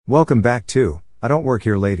Welcome back to I Don't Work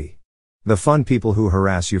Here Lady. The fun people who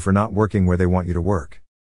harass you for not working where they want you to work.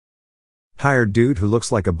 Hired dude who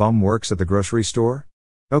looks like a bum works at the grocery store?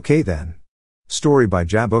 Okay then. Story by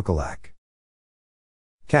Jab Ukalak.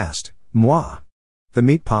 Cast, moi. The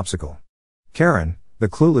meat popsicle. Karen, the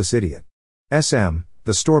clueless idiot. SM,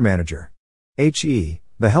 the store manager. HE,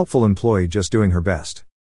 the helpful employee just doing her best.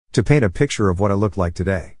 To paint a picture of what I look like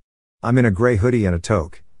today. I'm in a gray hoodie and a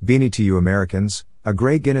toque, beanie to you Americans, a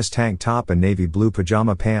gray Guinness tank top and navy blue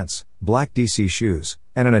pajama pants, black DC shoes,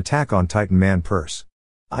 and an Attack on Titan man purse.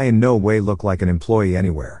 I in no way look like an employee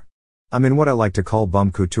anywhere. I'm in what I like to call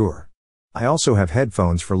bum couture. I also have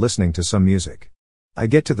headphones for listening to some music. I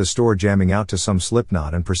get to the store jamming out to some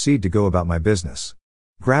Slipknot and proceed to go about my business.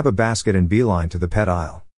 Grab a basket and beeline to the pet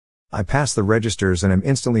aisle. I pass the registers and am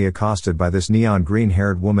instantly accosted by this neon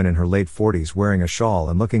green-haired woman in her late 40s wearing a shawl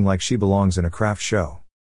and looking like she belongs in a craft show.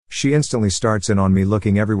 She instantly starts in on me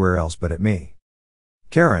looking everywhere else but at me.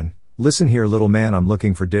 Karen, listen here little man, I'm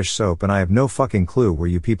looking for dish soap and I have no fucking clue where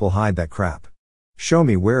you people hide that crap. Show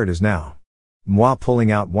me where it is now. Moi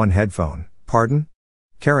pulling out one headphone, pardon?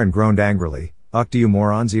 Karen groaned angrily, do you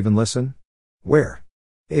morons even listen? Where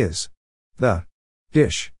is the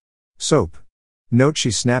dish soap? Note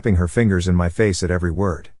she's snapping her fingers in my face at every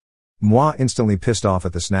word. Moi instantly pissed off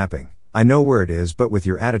at the snapping. I know where it is but with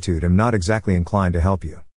your attitude I'm not exactly inclined to help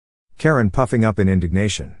you. Karen puffing up in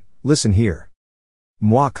indignation. Listen here.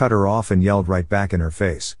 Moi cut her off and yelled right back in her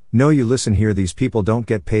face. No you listen here, these people don't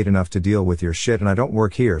get paid enough to deal with your shit and I don't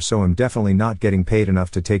work here so I'm definitely not getting paid enough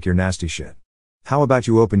to take your nasty shit. How about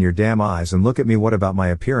you open your damn eyes and look at me? What about my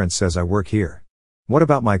appearance says I work here? What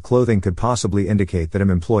about my clothing could possibly indicate that I'm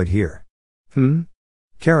employed here?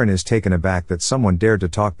 Karen is taken aback that someone dared to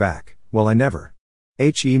talk back. Well I never.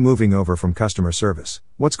 HE moving over from customer service.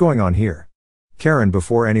 What's going on here? Karen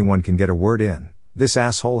before anyone can get a word in. This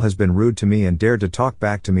asshole has been rude to me and dared to talk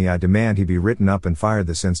back to me. I demand he be written up and fired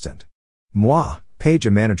this instant. Moi, page a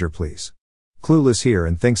manager please. Clueless here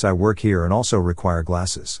and thinks I work here and also require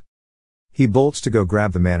glasses. He bolts to go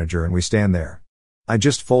grab the manager and we stand there. I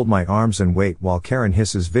just fold my arms and wait while Karen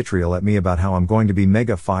hisses vitriol at me about how I'm going to be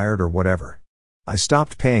mega fired or whatever. I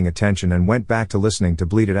stopped paying attention and went back to listening to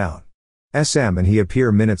Bleed It Out. SM and he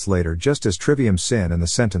appear minutes later just as Trivium Sin and the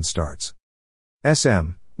sentence starts.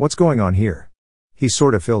 SM, what's going on here? He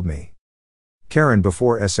sorta filled me. Karen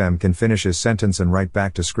before SM can finish his sentence and right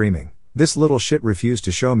back to screaming. This little shit refused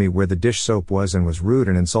to show me where the dish soap was and was rude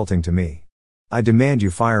and insulting to me. I demand you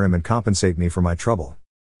fire him and compensate me for my trouble.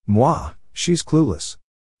 Moi, she's clueless.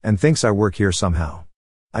 And thinks I work here somehow.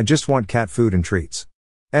 I just want cat food and treats.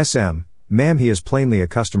 SM, ma'am he is plainly a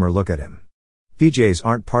customer, look at him. PJs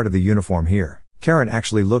aren't part of the uniform here. Karen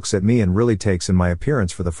actually looks at me and really takes in my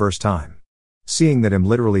appearance for the first time. Seeing that I'm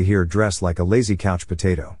literally here dressed like a lazy couch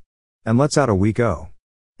potato. And lets out a weak oh.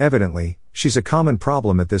 Evidently, she's a common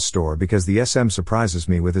problem at this store because the SM surprises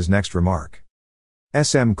me with his next remark.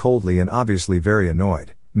 SM coldly and obviously very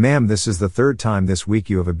annoyed. Ma'am, this is the third time this week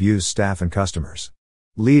you have abused staff and customers.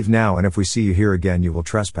 Leave now and if we see you here again you will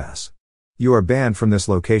trespass. You are banned from this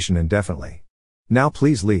location indefinitely. Now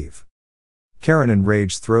please leave. Karen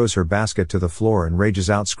enraged throws her basket to the floor and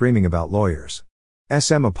rages out screaming about lawyers.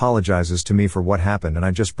 SM apologizes to me for what happened and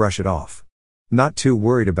I just brush it off. Not too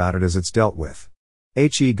worried about it as it's dealt with.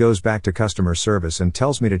 HE goes back to customer service and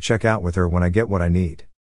tells me to check out with her when I get what I need.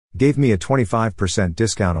 Gave me a 25%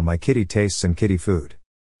 discount on my kitty tastes and kitty food.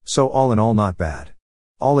 So all in all not bad.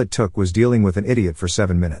 All it took was dealing with an idiot for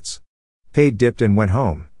 7 minutes. Paid, dipped and went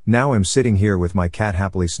home. Now I'm sitting here with my cat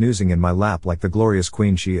happily snoozing in my lap like the glorious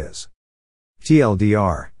queen she is.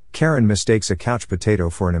 TLDR, Karen mistakes a couch potato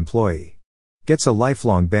for an employee. Gets a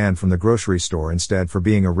lifelong ban from the grocery store instead for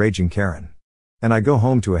being a raging Karen. And I go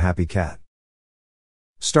home to a happy cat.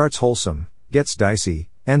 Starts wholesome, gets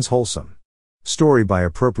dicey, ends wholesome. Story by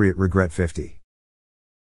Appropriate Regret 50.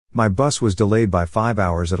 My bus was delayed by 5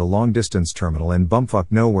 hours at a long-distance terminal in bumfuck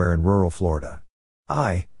nowhere in rural Florida.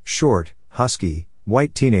 I, short, husky,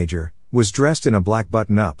 white teenager, was dressed in a black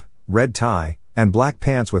button-up, red tie, and black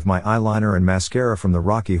pants with my eyeliner and mascara from the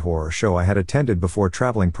Rocky Horror show I had attended before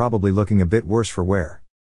traveling, probably looking a bit worse for wear.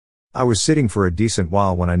 I was sitting for a decent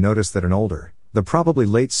while when I noticed that an older, the probably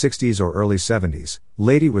late 60s or early 70s,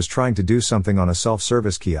 lady was trying to do something on a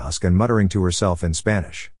self-service kiosk and muttering to herself in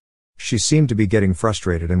Spanish. She seemed to be getting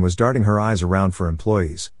frustrated and was darting her eyes around for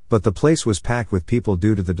employees, but the place was packed with people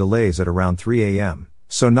due to the delays at around 3 a.m.,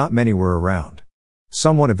 so not many were around.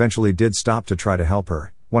 Someone eventually did stop to try to help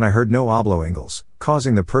her, when I heard no hablo English,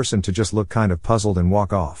 causing the person to just look kind of puzzled and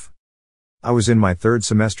walk off. I was in my 3rd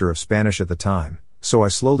semester of Spanish at the time, so I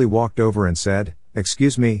slowly walked over and said,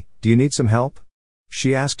 "Excuse me, do you need some help?"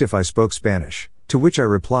 She asked if I spoke Spanish, to which I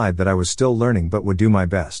replied that I was still learning but would do my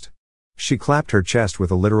best. She clapped her chest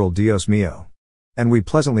with a literal Dios mío. And we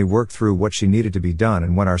pleasantly worked through what she needed to be done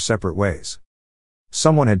and went our separate ways.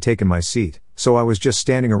 Someone had taken my seat, so I was just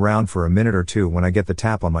standing around for a minute or two when I get the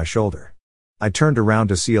tap on my shoulder. I turned around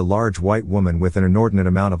to see a large white woman with an inordinate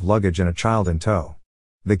amount of luggage and a child in tow.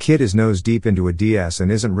 The kid is nose deep into a DS and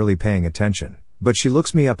isn't really paying attention, but she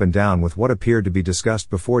looks me up and down with what appeared to be disgust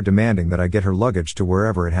before demanding that I get her luggage to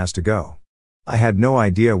wherever it has to go. I had no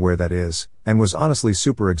idea where that is, and was honestly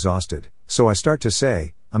super exhausted, so I start to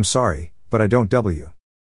say, "I'm sorry, but I don't W."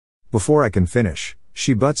 Before I can finish,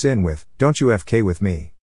 she butts in with, "Don't you FK with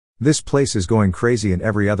me. This place is going crazy and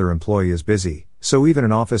every other employee is busy, so even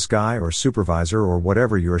an office guy or supervisor or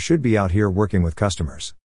whatever you are should be out here working with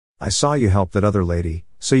customers. I saw you help that other lady,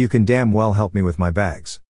 so you can damn well help me with my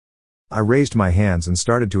bags." I raised my hands and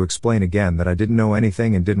started to explain again that I didn't know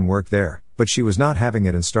anything and didn't work there, but she was not having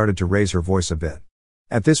it and started to raise her voice a bit.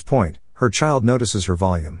 At this point, her child notices her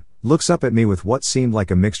volume, looks up at me with what seemed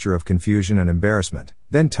like a mixture of confusion and embarrassment,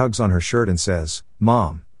 then tugs on her shirt and says,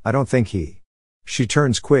 "Mom, I don't think he." She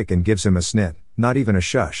turns quick and gives him a snit, not even a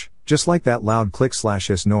shush, just like that loud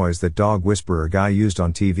click/hiss noise that dog whisperer guy used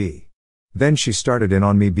on TV. Then she started in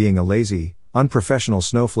on me being a lazy, unprofessional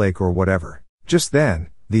snowflake or whatever. Just then,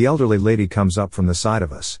 the elderly lady comes up from the side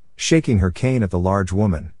of us, shaking her cane at the large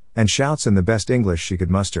woman, and shouts in the best English she could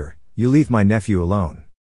muster, "You leave my nephew alone.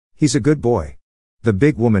 He's a good boy." The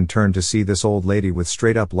big woman turned to see this old lady with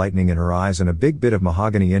straight up lightning in her eyes and a big bit of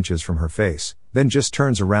mahogany inches from her face, then just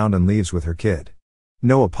turns around and leaves with her kid.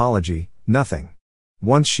 No apology, nothing.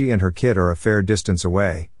 Once she and her kid are a fair distance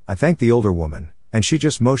away, I thank the older woman, and she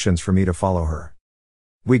just motions for me to follow her.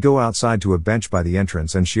 We go outside to a bench by the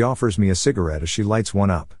entrance and she offers me a cigarette as she lights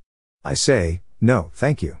one up. I say, "No,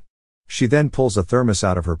 thank you." She then pulls a thermos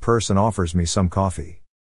out of her purse and offers me some coffee.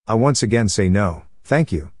 I once again say no,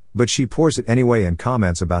 thank you, but she pours it anyway and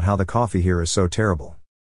comments about how the coffee here is so terrible.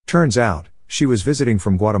 Turns out, she was visiting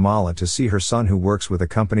from Guatemala to see her son who works with a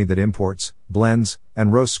company that imports, blends,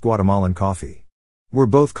 and roasts Guatemalan coffee. We're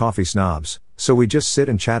both coffee snobs, so we just sit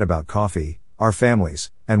and chat about coffee, our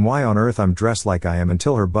families, and why on earth I'm dressed like I am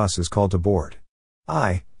until her bus is called to board.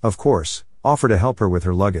 I, of course, offer to help her with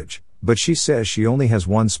her luggage, but she says she only has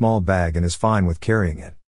one small bag and is fine with carrying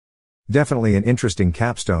it. Definitely an interesting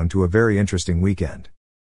capstone to a very interesting weekend.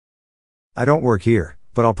 I don't work here,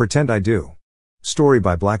 but I'll pretend I do. Story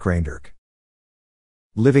by Black Raindirk.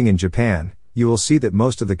 Living in Japan, you will see that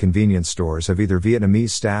most of the convenience stores have either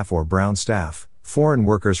Vietnamese staff or brown staff, foreign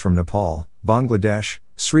workers from Nepal, Bangladesh,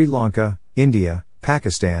 Sri Lanka, India,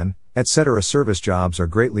 Pakistan, etc. Service jobs are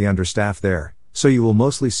greatly understaffed there, so you will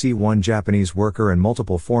mostly see one Japanese worker and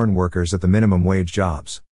multiple foreign workers at the minimum wage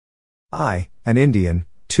jobs. I, an Indian,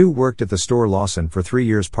 too worked at the store Lawson for 3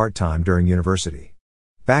 years part-time during university.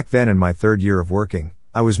 Back then in my 3rd year of working,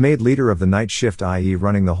 I was made leader of the night shift, i.e.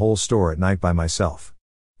 running the whole store at night by myself.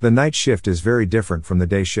 The night shift is very different from the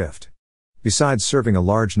day shift. Besides serving a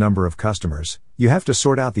large number of customers, you have to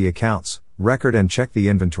sort out the accounts, record and check the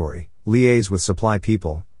inventory, liaise with supply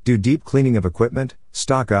people, do deep cleaning of equipment,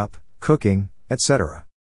 stock up, cooking, etc.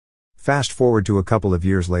 Fast forward to a couple of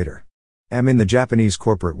years later. I'm in the Japanese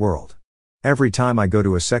corporate world. Every time I go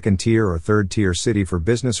to a 2nd tier or 3rd tier city for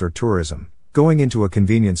business or tourism, going into a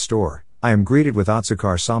convenience store, I am greeted with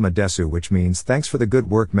Otsukar sama desu, which means thanks for the good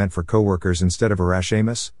work, meant for coworkers, instead of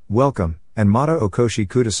Arashimasu, welcome, and Mata okoshi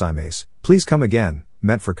kudasaimasu, please come again,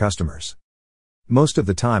 meant for customers. Most of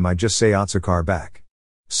the time I just say Otsukar back.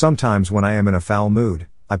 Sometimes when I am in a foul mood,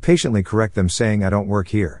 I patiently correct them saying I don't work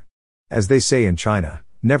here. As they say in China,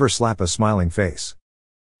 never slap a smiling face.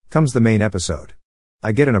 Comes the main episode.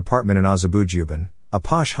 I get an apartment in Azabujuban, a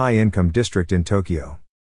posh high-income district in Tokyo.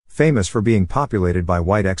 Famous for being populated by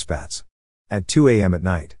white expats. At 2 a.m. at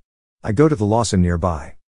night. I go to the Lawson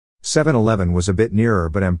nearby. 7-Eleven was a bit nearer,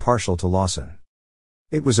 but am partial to Lawson.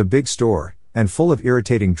 It was a big store, and full of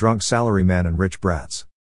irritating drunk salarymen and rich brats.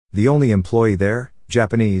 The only employee there,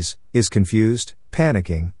 Japanese, is confused,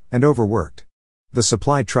 panicking, and overworked. The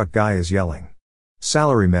supply truck guy is yelling.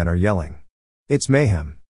 Salarymen are yelling. It's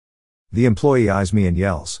mayhem. The employee eyes me and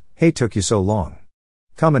yells, "Hey, took you so long.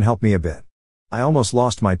 Come and help me a bit." I almost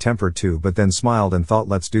lost my temper too, but then smiled and thought,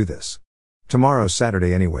 let's do this. Tomorrow's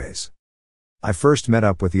Saturday anyways. I first met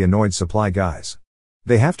up with the annoyed supply guys.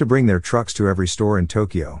 They have to bring their trucks to every store in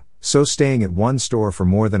Tokyo, so staying at one store for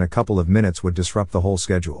more than a couple of minutes would disrupt the whole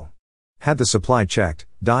schedule. Had the supply checked,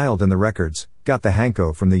 dialed in the records, got the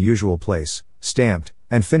hanko from the usual place, stamped,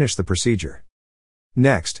 and finished the procedure.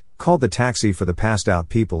 Next, called the taxi for the passed out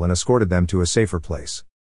people and escorted them to a safer place.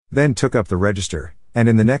 Then took up the register, and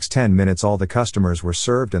in the next 10 minutes all the customers were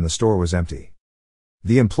served and the store was empty.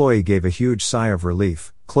 The employee gave a huge sigh of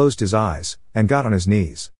relief, closed his eyes, and got on his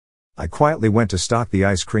knees. I quietly went to stock the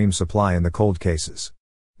ice cream supply in the cold cases.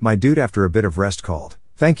 My dude after a bit of rest called,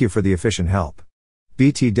 "Thank you for the efficient help.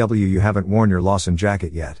 BTW, you haven't worn your Lawson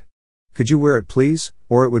jacket yet. Could you wear it please,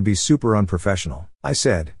 or it would be super unprofessional." I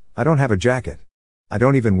said, "I don't have a jacket. I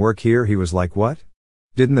don't even work here." He was like, "What?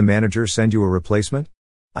 Didn't the manager send you a replacement?"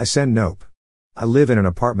 I said, "Nope. I live in an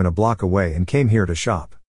apartment a block away and came here to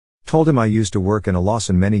shop." Told him I used to work in a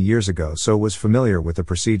Lawson many years ago, so was familiar with the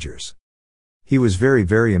procedures. He was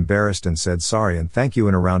very embarrassed and said sorry and thank you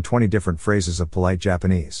in around 20 different phrases of polite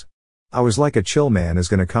Japanese. I was like, a chill man is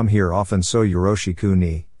gonna come here often, so yoroshiku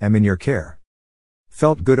ni, am in your care.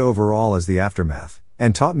 Felt good overall as the aftermath,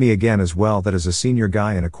 and taught me again as well that as a senior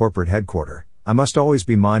guy in a corporate headquarter, I must always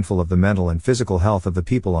be mindful of the mental and physical health of the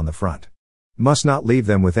people on the front. Must not leave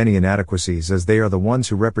them with any inadequacies, as they are the ones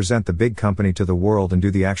who represent the big company to the world and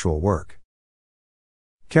do the actual work.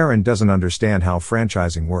 Karen doesn't understand how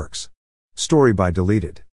franchising works. Story by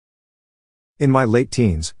Deleted. In my late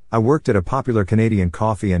teens, I worked at a popular Canadian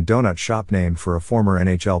coffee and donut shop named for a former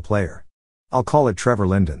NHL player. I'll call it Trevor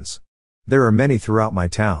Linden's. There are many throughout my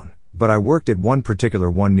town, but I worked at one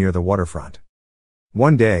particular one near the waterfront.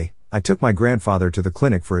 One day, I took my grandfather to the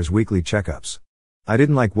clinic for his weekly checkups. I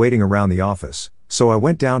didn't like waiting around the office, so I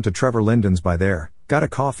went down to Trevor Linden's by there, got a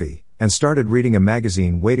coffee, and started reading a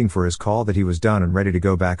magazine waiting for his call that he was done and ready to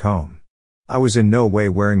go back home. I was in no way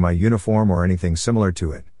wearing my uniform or anything similar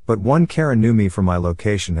to it, but one Karen knew me from my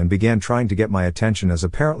location and began trying to get my attention, as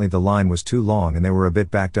apparently the line was too long and they were a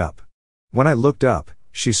bit backed up. When I looked up,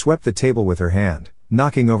 she swept the table with her hand,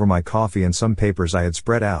 knocking over my coffee and some papers I had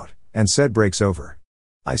spread out, and said, "Break's over."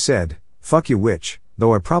 I said, "Fuck you, witch,"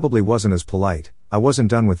 though I probably wasn't as polite. "I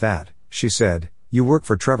wasn't done with that," she said. "You work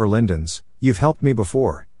for Trevor Linden's, you've helped me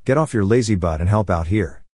before, get off your lazy butt and help out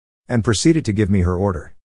here." And proceeded to give me her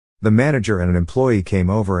order. The manager and an employee came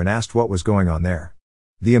over and asked what was going on there.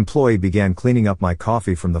 The employee began cleaning up my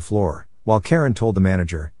coffee from the floor, while Karen told the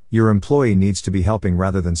manager, "Your employee needs to be helping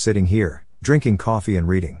rather than sitting here, drinking coffee and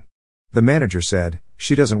reading." The manager said,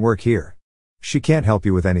 "She doesn't work here. She can't help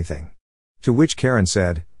you with anything." To which Karen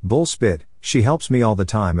said, "Bull spit, she helps me all the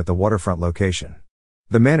time at the waterfront location."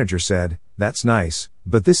 The manager said, "That's nice,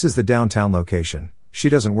 but this is the downtown location, she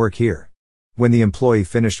doesn't work here." When the employee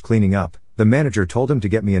finished cleaning up, the manager told him to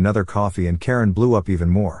get me another coffee, and Karen blew up even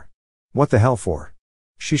more. "What the hell for?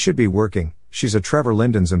 She should be working, she's a Trevor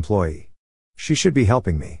Linden's employee. She should be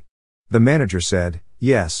helping me." The manager said,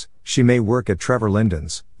 "Yes, she may work at Trevor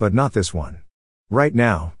Linden's, but not this one. Right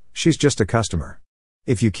now, she's just a customer.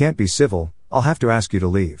 If you can't be civil, I'll have to ask you to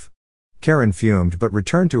leave." Karen fumed but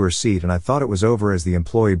returned to her seat, and I thought it was over as the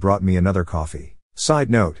employee brought me another coffee.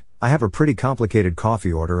 Side note, I have a pretty complicated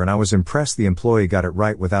coffee order, and I was impressed the employee got it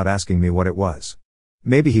right without asking me what it was.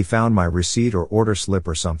 Maybe he found my receipt or order slip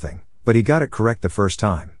or something, but he got it correct the first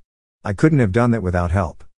time. I couldn't have done that without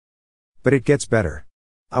help. But it gets better.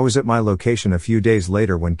 I was at my location a few days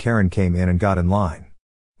later when Karen came in and got in line.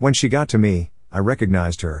 When she got to me, I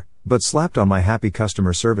recognized her, but slapped on my happy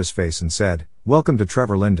customer service face and said, "Welcome to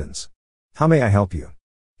Trevor Linden's. How may I help you?"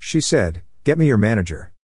 She said, "Get me your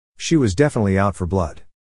manager." She was definitely out for blood.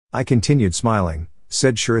 I continued smiling,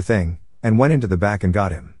 said sure thing, and went into the back and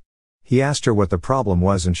got him. He asked her what the problem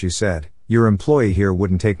was, and she said, "Your employee here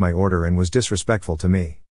wouldn't take my order and was disrespectful to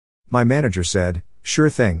me." My manager said, "Sure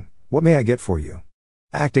thing, what may I get for you?"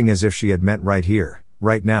 Acting as if she had meant right here,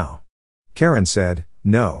 right now. Karen said,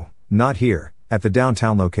 "No, not here, at the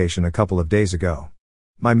downtown location a couple of days ago."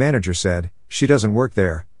 My manager said, "She doesn't work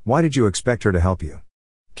there, why did you expect her to help you?"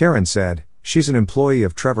 Karen said, "She's an employee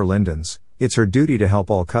of Trevor Linden's, it's her duty to help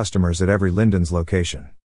all customers at every Linden's location."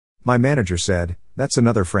 My manager said, "That's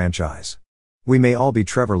another franchise. We may all be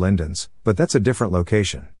Trevor Linden's, but that's a different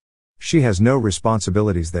location. She has no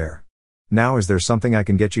responsibilities there. Now is there something I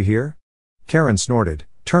can get you here?" Karen snorted,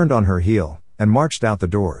 turned on her heel, and marched out the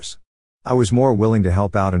doors. I was more willing to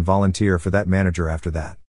help out and volunteer for that manager after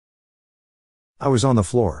that. I was on the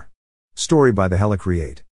floor. Story by the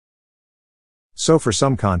Helicreate. So for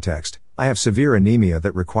some context, I have severe anemia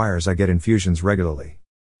that requires I get infusions regularly.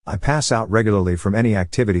 I pass out regularly from any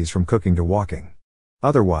activities from cooking to walking.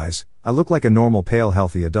 Otherwise, I look like a normal pale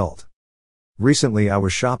healthy adult. Recently I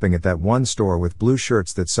was shopping at that one store with blue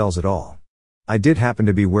shirts that sells it all. I did happen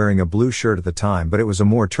to be wearing a blue shirt at the time, but it was a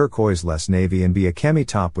more turquoise, less navy, and a cami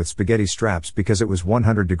top with spaghetti straps because it was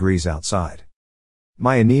 100 degrees outside.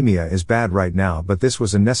 My anemia is bad right now, but this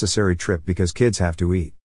was a necessary trip because kids have to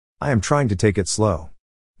eat. I am trying to take it slow.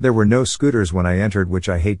 There were no scooters when I entered, which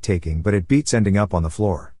I hate taking, but it beats ending up on the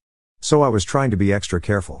floor. So I was trying to be extra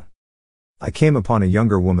careful. I came upon a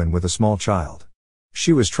younger woman with a small child.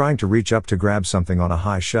 She was trying to reach up to grab something on a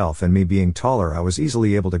high shelf, and me being taller, I was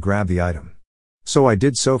easily able to grab the item. So I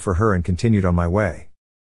did so for her and continued on my way.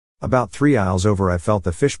 About 3 aisles over, I felt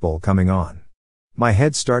the fishbowl coming on. My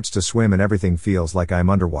head starts to swim and everything feels like I am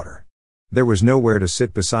underwater. There was nowhere to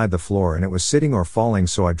sit beside the floor, and it was sitting or falling,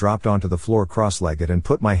 so I dropped onto the floor cross-legged and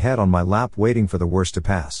put my head on my lap, waiting for the worst to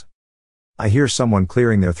pass. I hear someone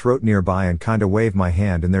clearing their throat nearby and kinda wave my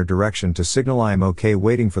hand in their direction to signal I am okay,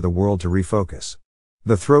 waiting for the world to refocus.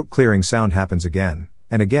 The throat clearing sound happens again,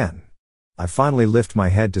 and again. I finally lift my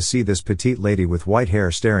head to see this petite lady with white hair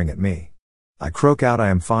staring at me. I croak out, "I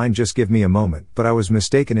am fine, just give me a moment," but I was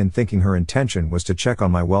mistaken in thinking her intention was to check on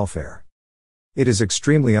my welfare. "It is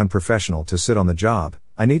extremely unprofessional to sit on the job,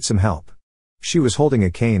 I need some help." She was holding a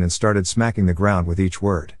cane and started smacking the ground with each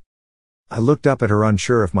word. I looked up at her,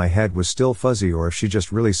 unsure if my head was still fuzzy or if she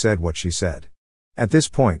just really said what she said. At this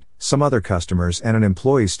point, some other customers and an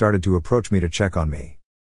employee started to approach me to check on me.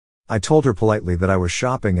 I told her politely that I was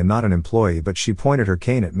shopping and not an employee, but she pointed her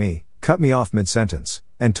cane at me, cut me off mid-sentence,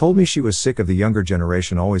 and told me she was sick of the younger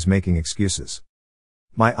generation always making excuses.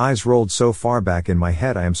 My eyes rolled so far back in my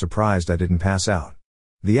head I am surprised I didn't pass out.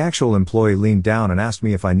 The actual employee leaned down and asked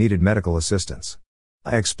me if I needed medical assistance.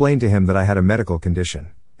 I explained to him that I had a medical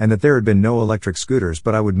condition, and that there had been no electric scooters,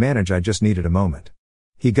 but I would manage, I just needed a moment.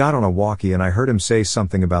 He got on a walkie and I heard him say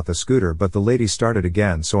something about the scooter, but the lady started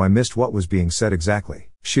again, so I missed what was being said exactly.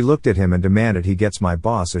 She looked at him and demanded he gets my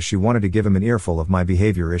boss, as she wanted to give him an earful of my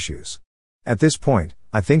behavior issues. At this point,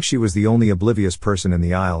 I think she was the only oblivious person in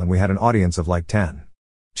the aisle, and we had an audience of like 10.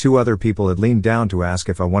 2 other people had leaned down to ask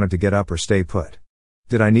if I wanted to get up or stay put.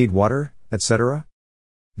 Did I need water, etc.?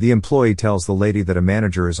 The employee tells the lady that a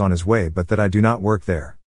manager is on his way, but that I do not work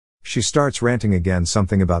there. She starts ranting again,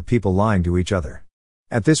 something about people lying to each other.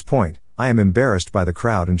 At this point, I am embarrassed by the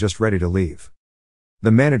crowd and just ready to leave.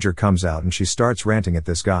 The manager comes out and she starts ranting at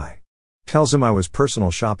this guy. Tells him I was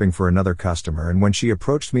personal shopping for another customer, and when she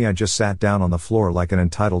approached me I just sat down on the floor like an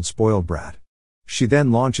entitled spoiled brat. She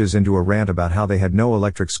then launches into a rant about how they had no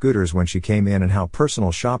electric scooters when she came in and how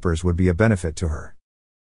personal shoppers would be a benefit to her.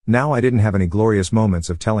 Now, I didn't have any glorious moments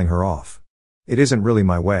of telling her off. It isn't really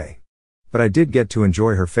my way. But I did get to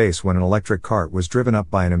enjoy her face when an electric cart was driven up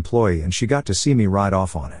by an employee and she got to see me ride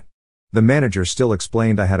off on it. The manager still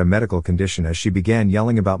explained I had a medical condition as she began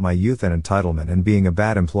yelling about my youth and entitlement and being a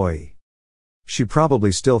bad employee. She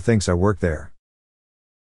probably still thinks I work there.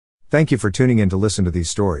 Thank you for tuning in to listen to these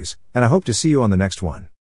stories, and I hope to see you on the next one.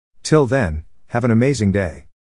 Till then, have an amazing day.